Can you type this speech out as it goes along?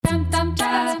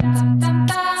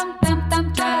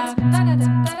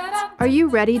Are you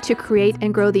ready to create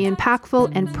and grow the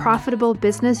impactful and profitable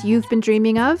business you've been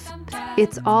dreaming of?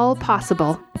 It's all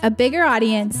possible. A bigger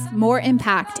audience, more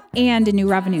impact, and a new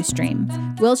revenue stream.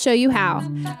 We'll show you how.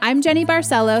 I'm Jenny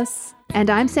Barcelos. And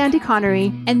I'm Sandy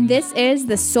Connery. And this is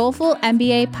the Soulful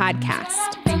MBA Podcast.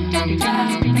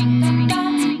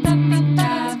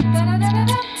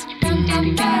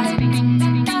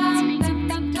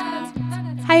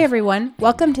 Hi, everyone.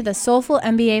 Welcome to the Soulful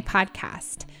MBA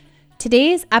Podcast.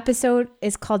 Today's episode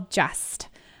is called Just.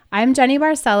 I'm Jenny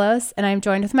Barcelos, and I'm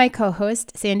joined with my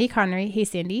co-host, Sandy Connery. Hey,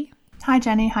 Sandy. Hi,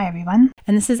 Jenny. Hi, everyone.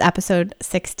 And this is episode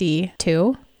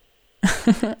 62.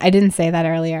 I didn't say that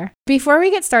earlier. Before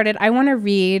we get started, I want to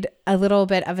read a little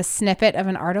bit of a snippet of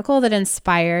an article that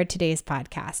inspired today's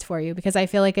podcast for you, because I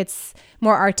feel like it's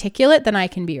more articulate than I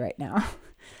can be right now.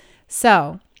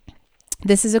 So,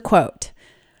 this is a quote.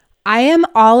 I am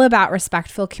all about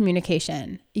respectful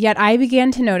communication, yet I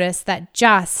began to notice that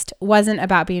just wasn't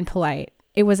about being polite.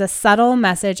 It was a subtle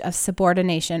message of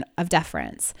subordination, of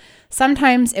deference.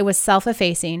 Sometimes it was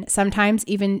self-effacing, sometimes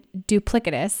even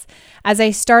duplicitous. As I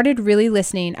started really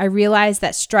listening, I realized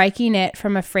that striking it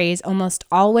from a phrase almost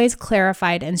always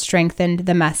clarified and strengthened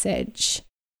the message.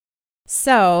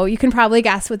 So you can probably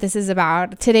guess what this is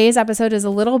about. Today's episode is a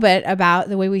little bit about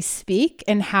the way we speak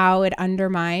and how it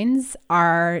undermines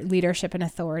our leadership and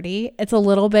authority. It's a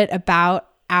little bit about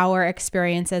our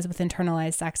experiences with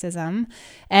internalized sexism.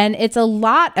 And it's a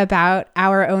lot about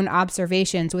our own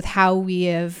observations with how we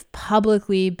have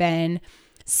publicly been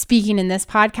speaking in this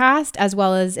podcast, as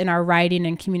well as in our writing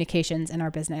and communications in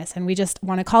our business. And we just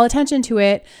want to call attention to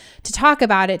it, to talk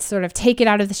about it, sort of take it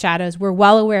out of the shadows. We're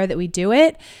well aware that we do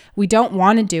it. We don't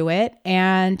want to do it.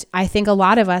 And I think a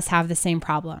lot of us have the same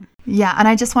problem. Yeah, and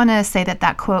I just want to say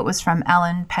that quote was from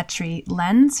Ellen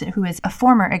Petrie-Lenz, who is a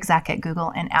former exec at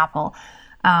Google and Apple,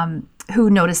 who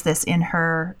noticed this in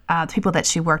her people that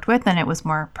she worked with, and it was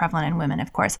more prevalent in women,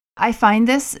 of course. I find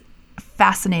this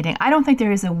fascinating. I don't think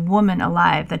there is a woman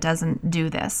alive that doesn't do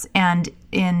this. And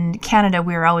in Canada,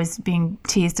 we're always being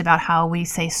teased about how we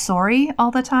say sorry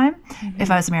all the time. Mm-hmm. If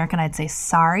I was American, I'd say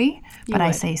sorry, but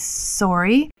I say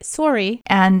sorry. Sorry.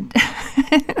 And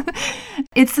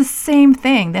it's the same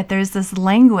thing, that there's this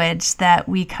language that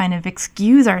we kind of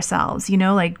excuse ourselves,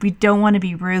 like we don't want to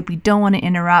be rude, we don't want to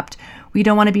interrupt, we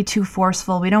don't want to be too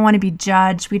forceful, we don't want to be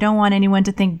judged, we don't want anyone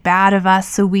to think bad of us.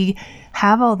 So we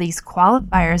have all these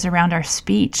qualifiers around our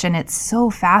speech, and it's so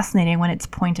fascinating when it's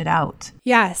pointed out.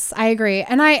 Yes, I agree.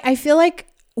 And I feel like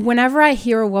whenever I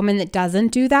hear a woman that doesn't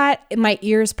do that, my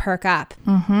ears perk up.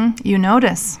 Mm-hmm. You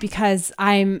notice. Because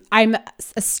I'm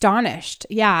astonished.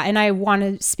 Yeah. And I want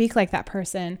to speak like that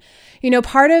person.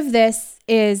 Part of this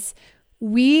is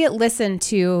we listen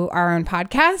to our own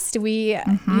podcast. We,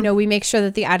 we make sure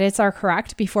that the edits are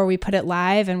correct before we put it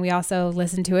live. And we also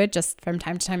listen to it just from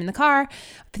time to time in the car.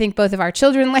 I think both of our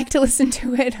children like to listen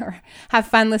to it or have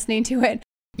fun listening to it.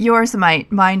 Yours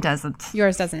might. Mine doesn't.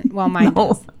 Yours doesn't. Well, mine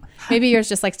does. Maybe yours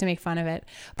just likes to make fun of it.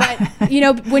 But,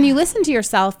 when you listen to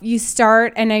yourself, you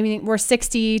start, and I mean, we're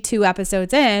 62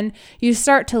 episodes in, you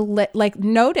start to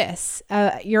notice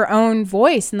your own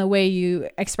voice and the way you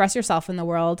express yourself in the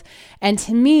world. And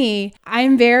to me,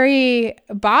 I'm very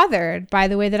bothered by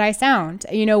the way that I sound,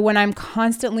 when I'm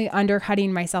constantly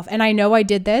undercutting myself. And I know I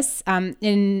did this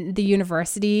in the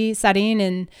university setting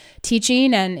and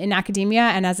teaching and in academia.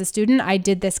 And as a student, I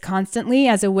did this constantly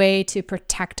as a way to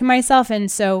protect myself.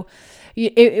 And so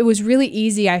it was really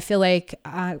easy, I feel like,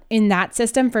 in that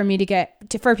system for me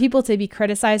for people to be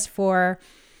criticized for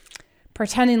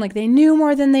pretending like they knew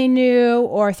more than they knew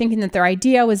or thinking that their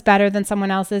idea was better than someone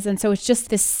else's. And so it's just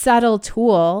this subtle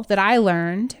tool that I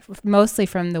learned mostly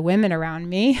from the women around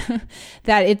me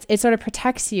that it sort of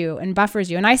protects you and buffers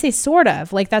you. And I say sort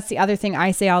of, like that's the other thing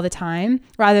I say all the time,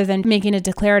 rather than making a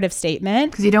declarative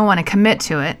statement. Because you don't want to commit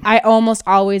to it. I almost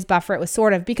always buffer it with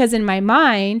sort of, because in my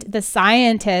mind, the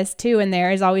scientist too in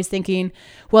there is always thinking,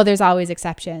 well, there's always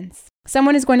exceptions.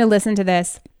 Someone is going to listen to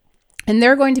this and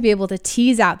they're going to be able to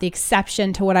tease out the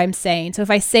exception to what I'm saying. So if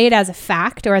I say it as a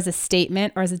fact or as a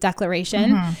statement or as a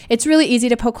declaration, it's really easy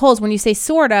to poke holes. When you say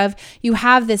sort of, you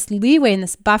have this leeway and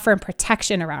this buffer and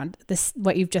protection around this,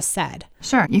 what you've just said.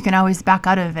 Sure. You can always back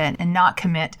out of it and not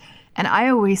commit. And I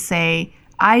always say,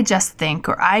 I just think,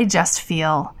 or I just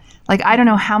feel. Like, I don't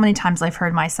know how many times I've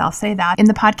heard myself say that in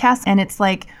the podcast. And it's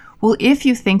like, well, if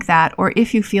you think that, or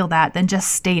if you feel that, then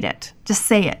just state it. Just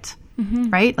say it.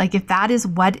 Right? Like, if that is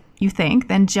what you think,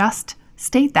 then just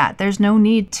state that. There's no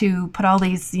need to put all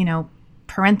these,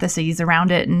 parentheses around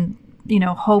it and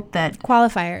hope that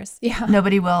qualifiers. Yeah.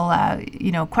 nobody will,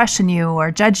 question you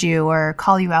or judge you or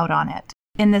call you out on it.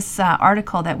 In this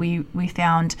article that we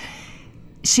found,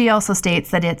 she also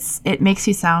states that it makes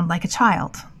you sound like a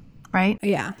child, right?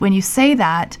 Yeah. When you say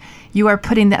that, you are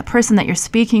putting that person that you're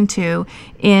speaking to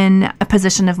in a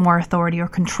position of more authority or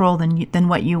control than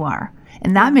what you are.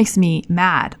 And that makes me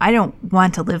mad. I don't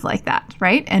want to live like that,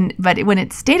 right? But when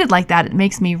it's stated like that, it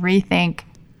makes me rethink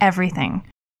everything.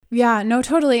 Yeah, no,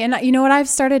 totally. And you know what I've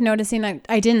started noticing,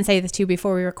 I didn't say this to you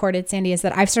before we recorded, Sandy, is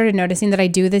that I've started noticing that I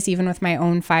do this even with my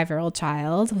own 5-year-old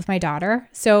child, with my daughter.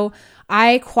 So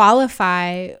I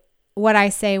qualify what I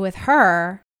say with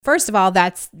her. First of all,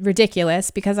 that's ridiculous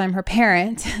because I'm her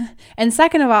parent. And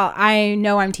second of all, I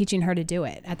know I'm teaching her to do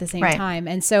it at the same time.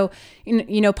 And so,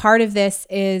 part of this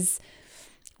is,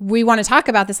 we want to talk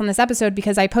about this on this episode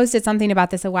because I posted something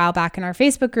about this a while back in our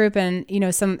Facebook group, and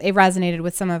it resonated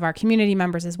with some of our community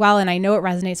members as well. And I know it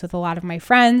resonates with a lot of my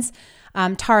friends.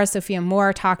 Tara Sophia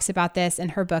Moore talks about this in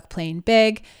her book, Playing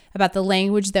Big, about the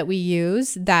language that we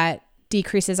use that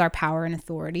decreases our power and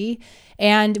authority.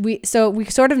 And we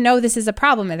sort of know this is a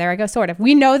problem. There I go, sort of.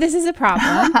 We know this is a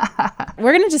problem.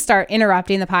 We're going to just start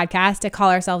interrupting the podcast to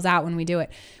call ourselves out when we do it.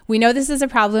 We know this is a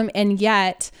problem, and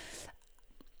yet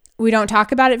we don't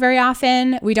talk about it very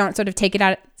often. We don't take it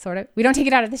out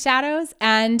of the shadows.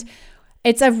 And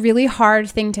it's a really hard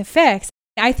thing to fix.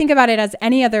 I think about it as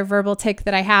any other verbal tic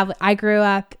that I have. I grew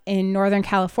up in Northern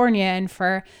California, and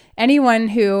for anyone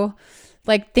who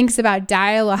thinks about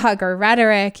dialogue or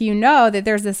rhetoric, that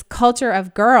there's this culture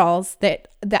of girls that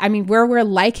where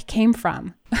we're came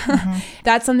from. Mm-hmm.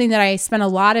 That's something that I spent a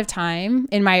lot of time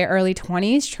in my early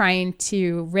 20s trying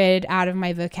to rid out of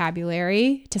my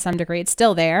vocabulary to some degree. It's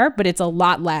still there, but it's a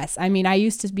lot less. I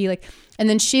used to be and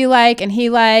then she and he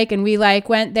and we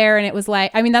went there, and it was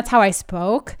that's how I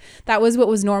spoke. That was what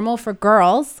was normal for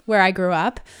girls where I grew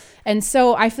up. And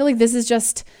so I feel like this is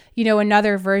just,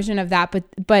 another version of that,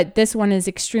 but this one is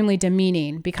extremely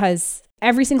demeaning because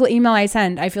every single email I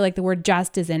send, I feel like the word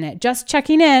just is in it. Just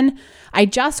checking in. I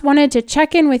just wanted to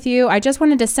check in with you. I just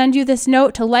wanted to send you this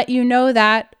note to let you know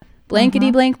that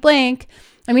blankety blank blank.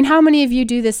 How many of you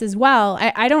do this as well?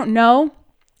 I don't know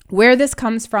where this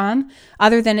comes from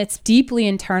other than it's deeply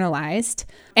internalized.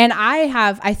 And I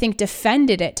have, I think,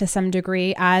 defended it to some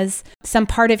degree as some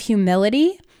part of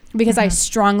humility, because I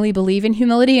strongly believe in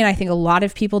humility, and I think a lot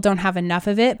of people don't have enough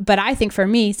of it. But I think for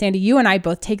me, Sandy, you and I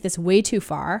both take this way too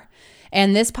far.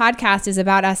 And this podcast is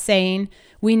about us saying,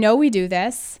 we know we do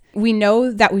this. We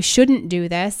know that we shouldn't do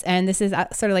this. And this is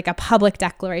sort of like a public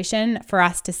declaration for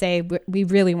us to say we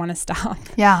really want to stop.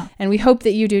 Yeah. And we hope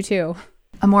that you do too.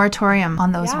 A moratorium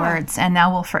on those words. And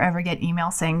now we'll forever get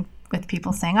emails with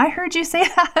people saying, I heard you say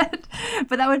that.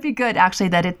 But that would be good, actually,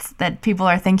 that people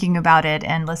are thinking about it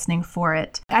and listening for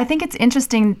it. I think it's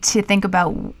interesting to think about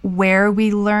where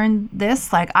we learn this.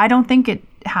 I don't think it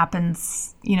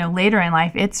happens, later in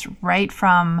life. It's right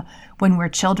from when we're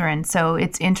children. So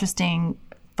it's interesting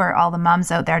for all the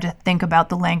moms out there to think about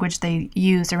the language they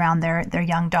use around their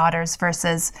young daughters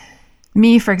versus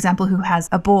me, for example, who has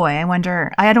a boy.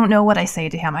 I don't know what I say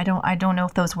to him. I don't know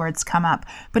if those words come up.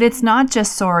 But it's not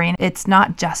just sorry. It's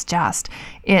not just.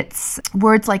 It's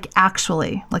words like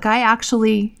actually. I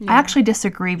actually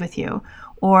disagree with you.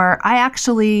 Or I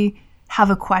actually have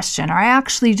a question. Or I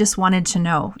actually just wanted to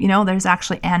know. There's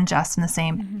actually and just in the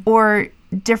same. Mm-hmm. Or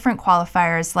different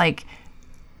qualifiers like,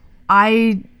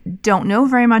 I don't know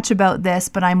very much about this,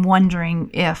 but I'm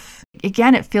wondering if,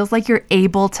 again, it feels like you're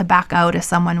able to back out if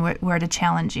someone were to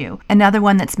challenge you. Another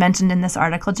one that's mentioned in this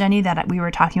article, Jenny, that we were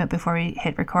talking about before we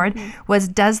hit record, was,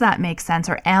 does that make sense,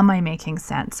 or am I making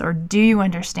sense, or do you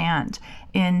understand?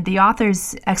 In the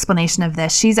author's explanation of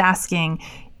this, she's asking,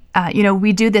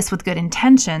 we do this with good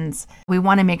intentions. We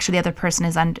want to make sure the other person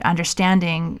is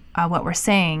understanding what we're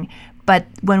saying. But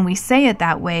when we say it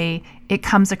that way, it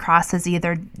comes across as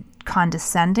either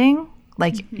condescending,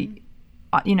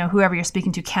 whoever you're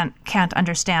speaking to can't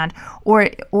understand,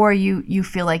 or you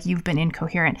feel like you've been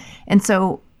incoherent. And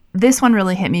so this one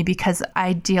really hit me because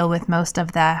I deal with most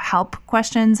of the help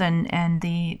questions and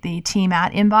the team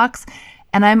at inbox,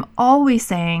 and I'm always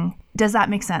saying, does that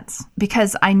make sense?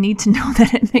 Because I need to know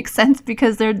that it makes sense,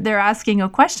 because they're asking a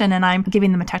question and I'm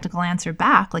giving them a technical answer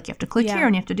back. You have to click here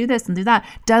and you have to do this and do that.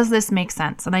 Does this make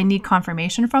sense? And I need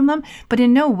confirmation from them. But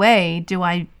in no way do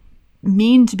I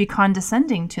mean to be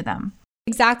condescending to them.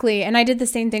 Exactly. And I did the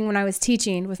same thing when I was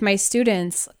teaching with my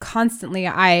students. Constantly,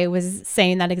 I was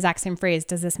saying that exact same phrase.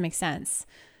 Does this make sense?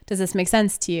 Does this make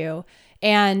sense to you?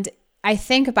 And I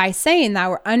think by saying that,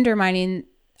 we're undermining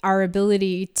our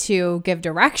ability to give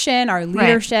direction, our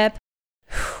leadership.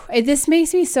 This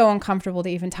makes me so uncomfortable to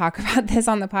even talk about this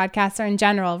on the podcast or in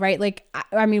general, right? Like,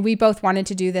 I mean, we both wanted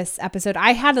to do this episode.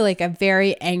 I had like a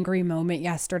very angry moment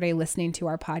yesterday listening to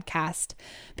our podcast,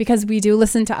 because we do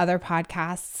listen to other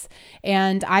podcasts.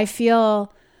 And I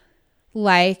feel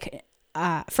like,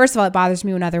 first of all, it bothers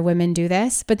me when other women do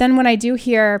this. But then when I do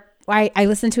hear, I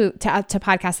listen to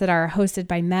podcasts that are hosted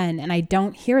by men, and I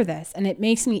don't hear this. And it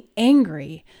makes me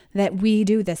angry that we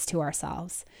do this to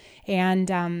ourselves, and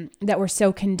that we're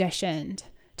so conditioned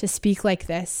to speak like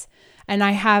this. And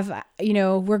I have,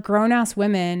 we're grown-ass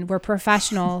women, we're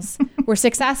professionals, we're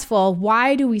successful.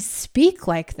 Why do we speak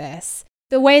like this?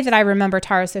 The way that I remember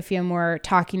Tara Sophia Moore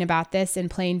talking about this in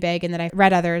Playing Big, and that I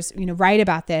read others, write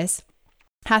about this,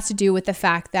 has to do with the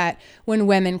fact that when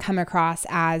women come across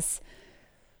as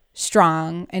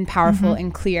strong and powerful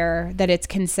and clear, that it's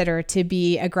considered to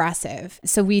be aggressive.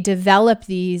 So we develop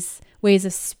these ways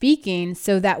of speaking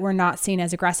so that we're not seen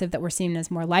as aggressive, that we're seen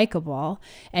as more likable.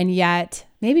 And yet,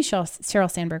 maybe Sheryl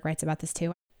Sandberg writes about this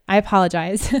too. I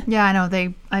apologize. Yeah, I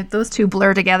know. Those two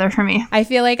blur together for me. I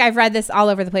feel like I've read this all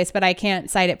over the place, but I can't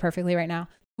cite it perfectly right now.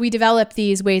 We develop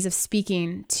these ways of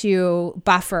speaking to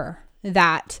buffer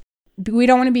that. We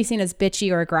don't want to be seen as bitchy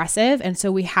or aggressive. And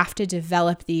so we have to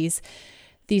develop these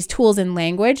tools in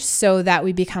language so that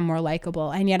we become more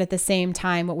likable. And yet at the same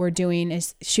time, what we're doing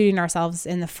is shooting ourselves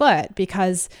in the foot,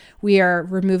 because we are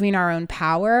removing our own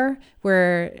power.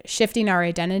 We're shifting our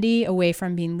identity away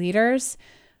from being leaders.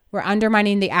 We're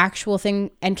undermining the actual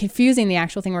thing and confusing the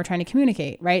actual thing we're trying to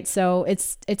communicate, right? So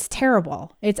it's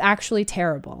terrible. It's actually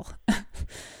terrible.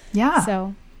 Yeah.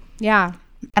 So, yeah.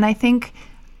 And I think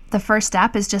the first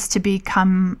step is just to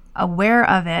become aware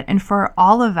of it, and for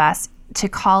all of us to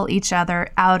call each other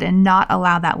out and not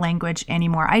allow that language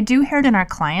anymore. I do hear it in our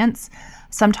clients.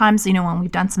 Sometimes, when we've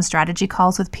done some strategy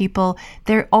calls with people,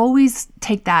 they always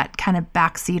take that kind of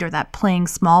backseat or that playing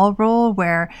small role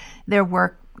where their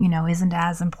work, isn't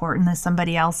as important as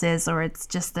somebody else's, or it's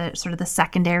just the sort of the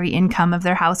secondary income of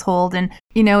their household. And,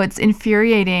 it's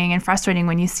infuriating and frustrating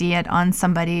when you see it on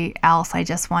somebody else. I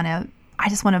just want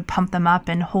to pump them up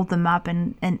and hold them up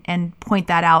and point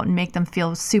that out and make them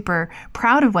feel super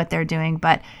proud of what they're doing.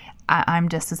 But I'm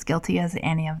just as guilty as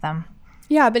any of them.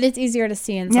 Yeah, but it's easier to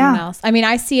see in someone else. I mean,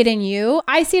 I see it in you.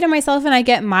 I see it in myself, and I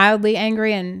get mildly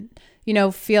angry and,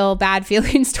 feel bad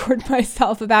feelings toward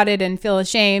myself about it and feel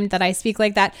ashamed that I speak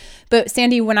like that. But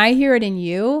Sandy, when I hear it in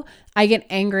you, I get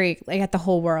angry at the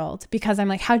whole world, because I'm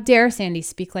like, how dare Sandy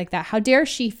speak like that? How dare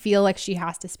she feel like she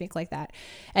has to speak like that?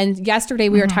 And yesterday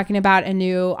we were talking about a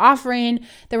new offering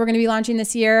that we're going to be launching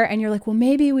this year. And you're like, well,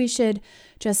 maybe we should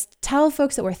just tell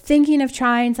folks that we're thinking of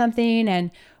trying something,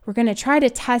 and we're going to try to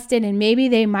test it, and maybe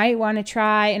they might want to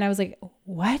try. And I was like,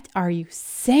 what are you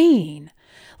saying?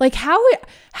 Like, how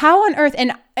on earth?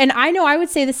 And I know I would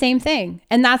say the same thing.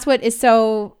 And that's what is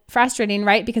so frustrating,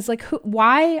 right? Because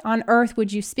why on earth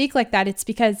would you speak like that? It's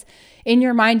because in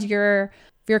your mind, you're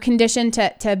conditioned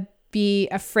to be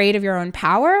afraid of your own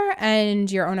power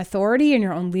and your own authority and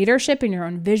your own leadership and your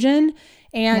own vision.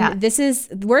 And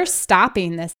we're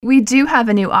stopping this. We do have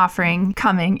a new offering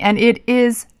coming, and it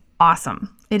is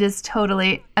awesome. It is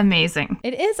totally amazing.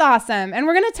 It is awesome. And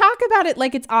we're going to talk about it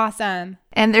like it's awesome.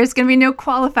 And there's going to be no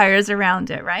qualifiers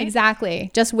around it, right?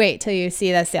 Exactly. Just wait till you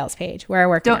see the sales page. We're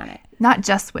working on it. Not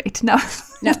just wait. No.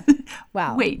 No.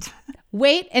 Wow. Wait.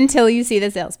 Wait until you see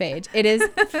the sales page. It is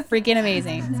freaking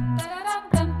amazing.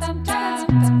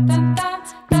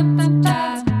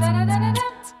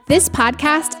 This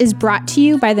podcast is brought to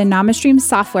you by the NamaStream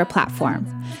software platform.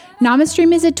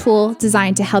 NamaStream is a tool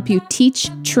designed to help you teach,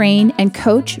 train, and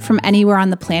coach from anywhere on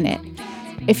the planet.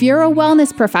 If you're a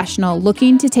wellness professional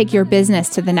looking to take your business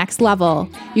to the next level,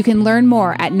 you can learn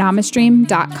more at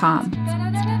namastream.com.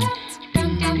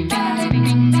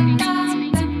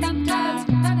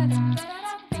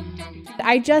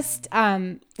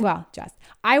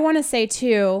 I want to say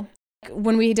too,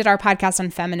 when we did our podcast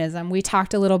on feminism, we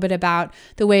talked a little bit about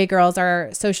the way girls are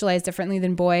socialized differently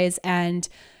than boys, and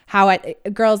how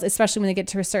girls, especially when they get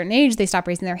to a certain age, they stop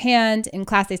raising their hand. In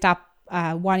class, they stop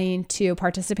wanting to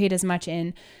participate as much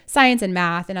in science and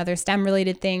math and other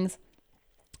STEM-related things.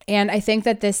 And I think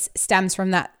that this stems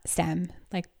from that STEM,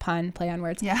 like pun, play on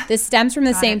words. Yeah. This stems from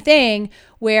the same thing,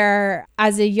 where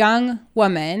as a young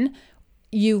woman,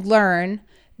 you learn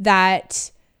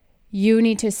that you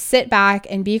need to sit back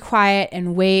and be quiet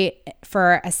and wait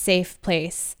for a safe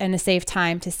place and a safe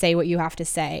time to say what you have to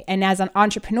say. And as an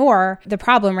entrepreneur, the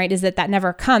problem, right, is that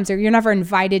never comes, or you're never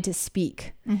invited to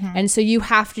speak. And so you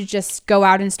have to just go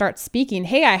out and start speaking.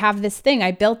 Hey, I have this thing.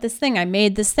 I built this thing. I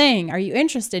made this thing. Are you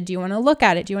interested? Do you want to look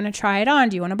at it? Do you want to try it on?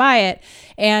 Do you want to buy it?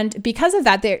 And because of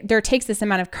that, there takes this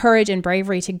amount of courage and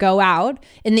bravery to go out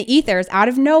in the ethers out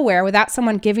of nowhere without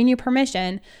someone giving you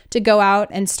permission to go out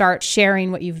and start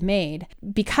sharing what you've made.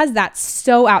 Because that's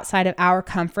so outside of our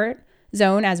comfort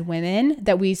zone as women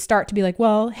that we start to be like,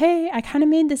 well, hey, I kind of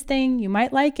made this thing. You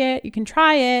might like it. You can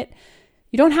try it.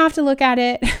 You don't have to look at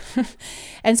it.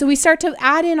 And so we start to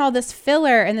add in all this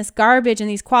filler and this garbage and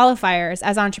these qualifiers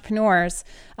as entrepreneurs,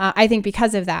 I think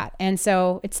because of that. And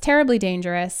so it's terribly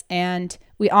dangerous, and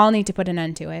we all need to put an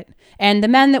end to it. And the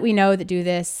men that we know that do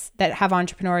this, that have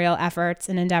entrepreneurial efforts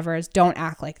and endeavors, don't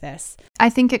act like this. I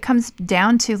think it comes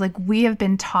down to, like, we have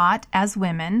been taught as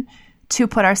women to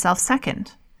put ourselves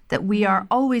second, that we are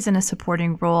always in a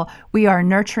supporting role. We are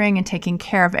nurturing and taking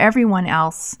care of everyone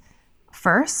else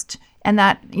first. And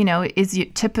that, is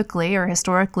typically or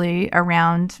historically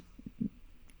around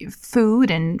food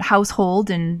and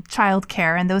household and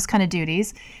childcare and those kind of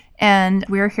duties. And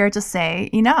we're here to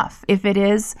say enough. If it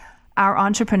is our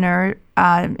entrepreneur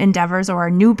endeavors or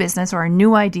our new business or our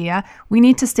new idea, we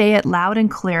need to say it loud and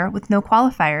clear with no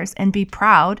qualifiers and be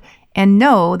proud and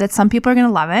know that some people are going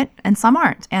to love it and some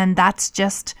aren't. And that's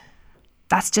just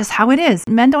how it is.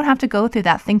 Men don't have to go through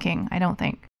that thinking, I don't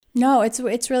think. No,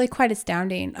 it's really quite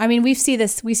astounding. I mean, we see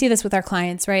this with our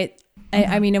clients, right?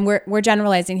 I mean, and we're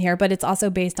generalizing here, but it's also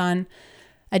based on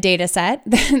a data set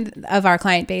of our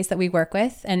client base that we work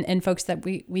with and folks that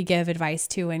we give advice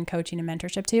to and coaching and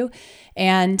mentorship to.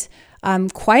 And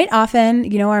quite often,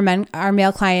 our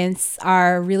male clients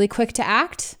are really quick to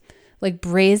act, like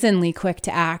brazenly quick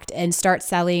to act and start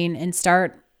selling and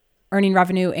start earning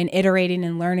revenue and iterating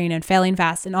and learning and failing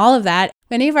fast and all of that.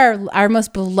 Many of our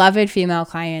most beloved female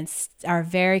clients are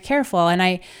very careful. And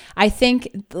I think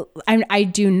I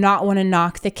do not want to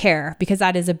knock the care, because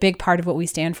that is a big part of what we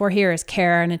stand for here is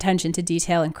care and attention to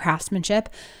detail and craftsmanship.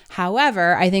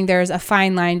 However, I think there's a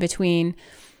fine line between,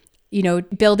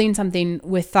 building something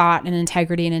with thought and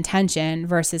integrity and intention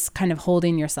versus kind of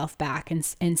holding yourself back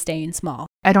and staying small.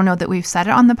 I don't know that we've said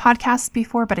it on the podcast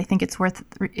before, but I think it's worth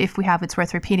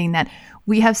repeating that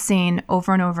we have seen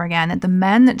over and over again that the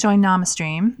men that join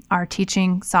NamaStream, our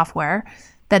teaching software,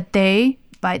 that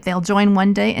they'll join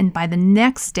one day and by the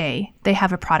next day they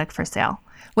have a product for sale.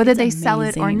 Whether they sell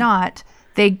it or not,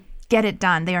 they get it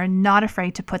done. They are not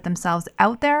afraid to put themselves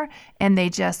out there, and they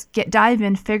just dive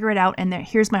in, figure it out, and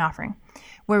here's my offering.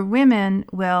 Where women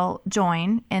will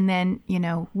join and then,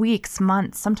 weeks,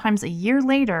 months, sometimes a year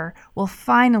later, will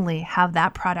finally have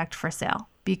that product for sale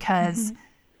because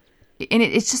and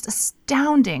it's just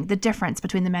astounding, the difference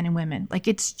between the men and women. Like,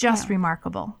 it's just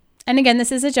remarkable. And again,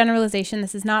 this is a generalization.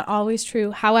 This is not always true.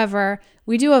 However,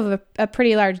 we do have a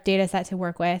pretty large data set to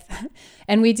work with.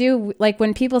 And we do, like,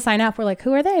 when people sign up, we're like,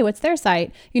 who are they? What's their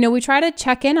site? We try to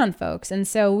check in on folks. And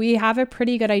so we have a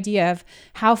pretty good idea of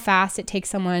how fast it takes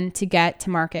someone to get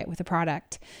to market with a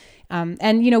product.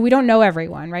 And, we don't know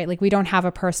everyone, right? Like, we don't have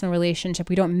a personal relationship.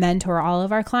 We don't mentor all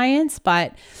of our clients,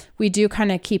 but we do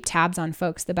kind of keep tabs on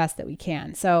folks the best that we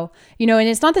can. So, and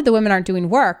it's not that the women aren't doing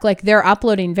work. Like, they're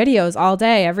uploading videos all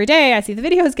day, every day. I see the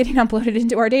videos getting uploaded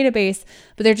into our database,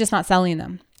 but they're just not selling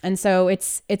them. And so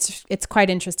it's quite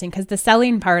interesting, because the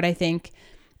selling part, I think,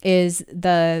 is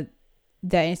the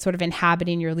sort of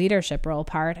inhabiting your leadership role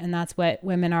part. And that's what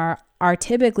women are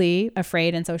typically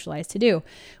afraid and socialized to do.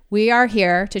 We are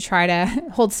here to try to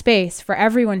hold space for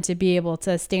everyone to be able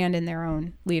to stand in their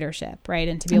own leadership, right?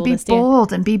 And to be able to stand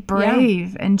bold and be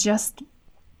brave and just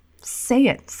say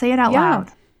it out loud.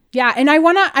 Yeah. And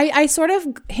I sort of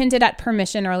hinted at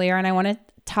permission earlier, and I want to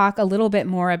talk a little bit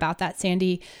more about that,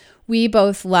 Sandy. We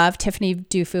both love Tiffany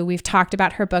Dufu. We've talked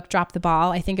about her book, Drop the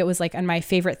Ball. I think it was like on my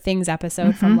favorite things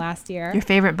episode from last year. Your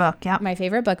favorite book, yeah. My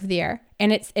favorite book of the year.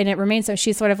 And it remains so.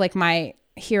 She's sort of like my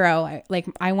hero.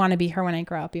 I want to be her when I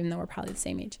grow up, even though we're probably the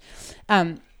same age.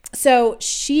 So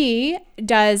she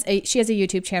has a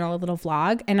YouTube channel, a little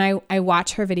vlog, and I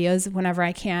watch her videos whenever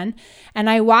I can. And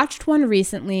I watched one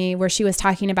recently where she was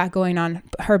talking about going on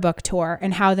her book tour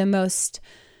and how the most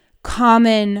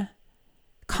common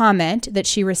comment that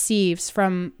she receives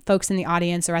from folks in the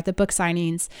audience or at the book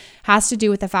signings has to do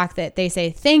with the fact that they say,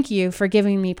 thank you for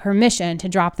giving me permission to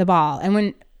drop the ball.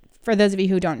 And for those of you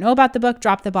who don't know about the book,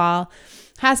 Drop the Ball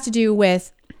has to do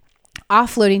with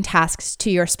offloading tasks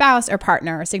to your spouse or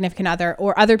partner or significant other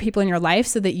or other people in your life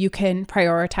so that you can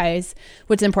prioritize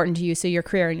what's important to you, so your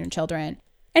career and your children.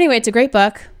 Anyway, it's a great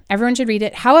book. Everyone should read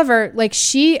it. However, like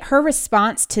her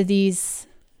response to these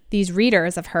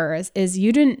readers of hers is,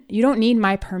 you don't need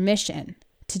my permission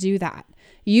to do that.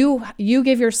 You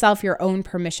give yourself your own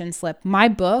permission slip. My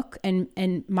book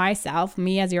and myself,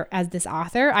 me as this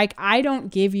author, I don't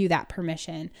give you that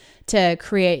permission to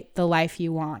create the life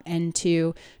you want and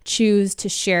to choose to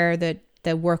share the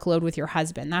workload with your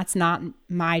husband. That's not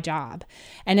my job.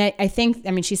 And I think,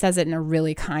 she says it in a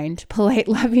really kind, polite,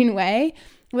 loving way.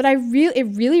 What it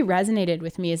really resonated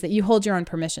with me is that you hold your own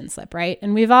permission slip, right?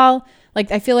 And we've all,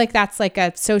 I feel like that's like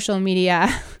a social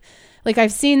media,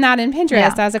 I've seen that in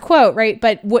Pinterest as a quote, right?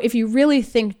 But if you really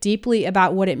think deeply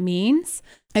about what it means,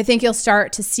 I think you'll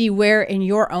start to see where in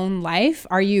your own life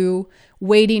are you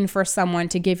waiting for someone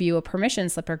to give you a permission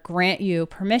slip or grant you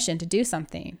permission to do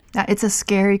something. It's a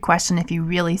scary question if you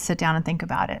really sit down and think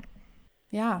about it.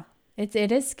 Yeah.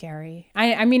 It is scary.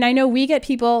 I know we get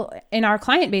people in our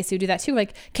client base who do that too.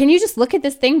 Can you just look at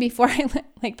this thing before I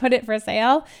put it for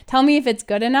sale? Tell me if it's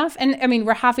good enough. And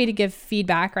we're happy to give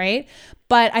feedback, right?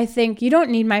 But I think you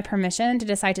don't need my permission to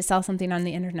decide to sell something on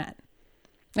the internet.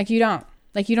 You don't.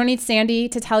 You don't need Sandy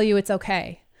to tell you it's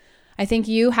okay. I think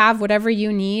you have whatever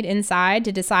you need inside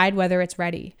to decide whether it's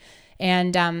ready.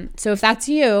 And so if that's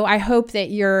you, I hope that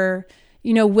you're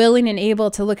willing and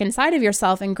able to look inside of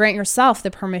yourself and grant yourself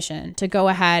the permission to go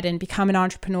ahead and become an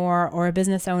entrepreneur or a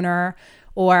business owner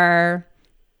or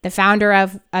the founder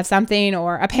of something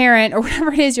or a parent or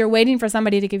whatever it is you're waiting for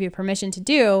somebody to give you permission to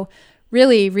do.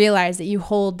 Really realize that you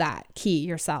hold that key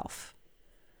yourself.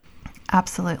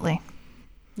 Absolutely.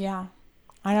 Yeah.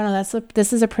 I don't know.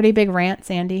 This is a pretty big rant,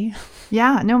 Sandy.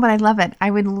 Yeah, no, but I love it. I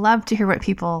would love to hear what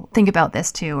people think about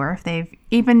this too, or if they've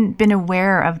even been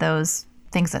aware of those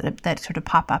things that sort of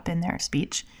pop up in their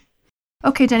speech.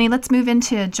 Okay, Jenny, let's move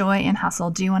into joy and hustle.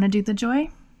 Do you want to do the joy?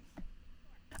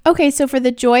 Okay, so for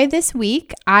the joy this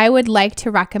week, I would like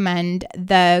to recommend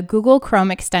the Google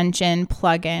Chrome extension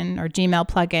plugin or Gmail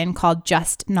plugin called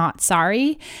Just Not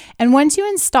Sorry. And once you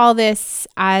install this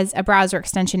as a browser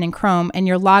extension in Chrome and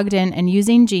you're logged in and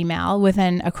using Gmail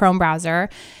within a Chrome browser,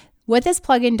 what this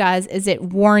plugin does is it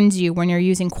warns you when you're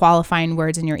using qualifying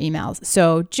words in your emails.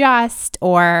 So just,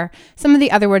 or some of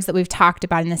the other words that we've talked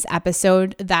about in this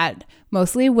episode that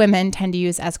mostly women tend to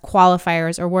use as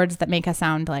qualifiers or words that make us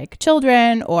sound like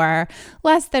children or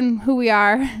less than who we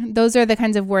are. Those are the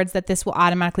kinds of words that this will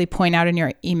automatically point out in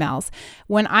your emails.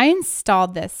 When I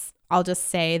installed this, I'll just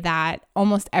say that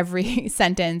almost every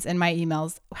sentence in my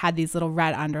emails had these little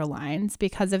red underlines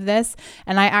because of this.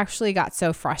 And I actually got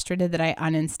so frustrated that I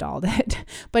uninstalled it.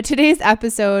 But today's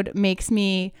episode makes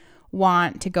me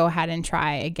want to go ahead and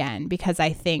try again because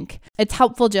I think it's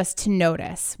helpful just to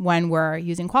notice when we're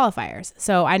using qualifiers.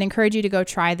 So I'd encourage you to go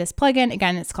try this plugin.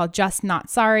 Again, it's called Just Not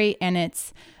Sorry, and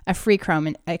it's a free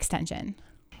Chrome extension.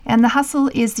 And the hustle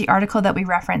is the article that we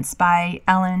referenced by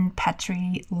Ellen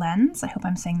Petrie Lenz, I hope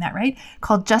I'm saying that right,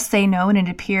 called Just Say No, and it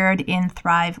appeared in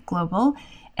Thrive Global.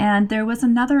 And there was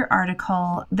another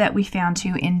article that we found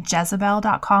too in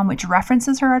Jezebel.com, which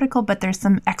references her article, but there's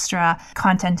some extra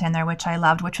content in there, which I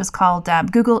loved, which was called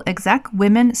Google Exec,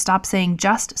 Women Stop Saying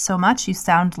Just So Much You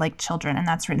Sound Like Children. And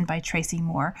that's written by Tracy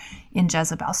Moore in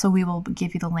Jezebel. So we will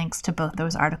give you the links to both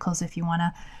those articles if you want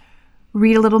to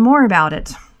read a little more about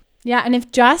it. Yeah, and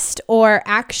if just or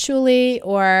actually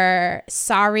or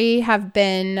sorry have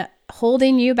been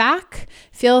holding you back,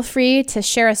 feel free to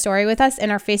share a story with us in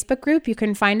our Facebook group. You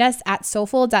can find us at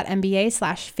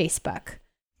soulful.mba/Facebook.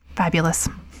 Fabulous.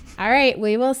 All right,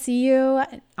 we will see you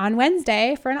on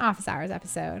Wednesday for an Office Hours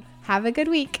episode. Have a good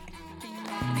week.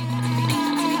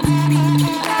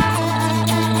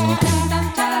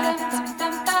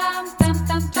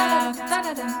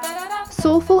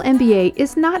 Soulful MBA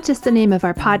is not just the name of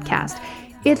our podcast,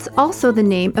 it's also the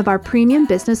name of our premium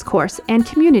business course and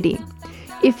community.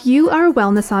 If you are a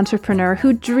wellness entrepreneur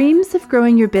who dreams of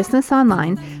growing your business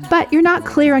online, but you're not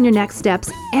clear on your next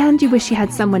steps and you wish you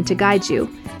had someone to guide you,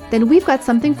 then we've got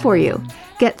something for you.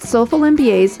 Get Soulful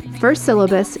MBA's first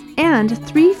syllabus and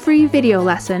 3 free video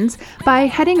lessons by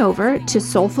heading over to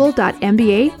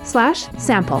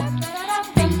soulful.mba/sample.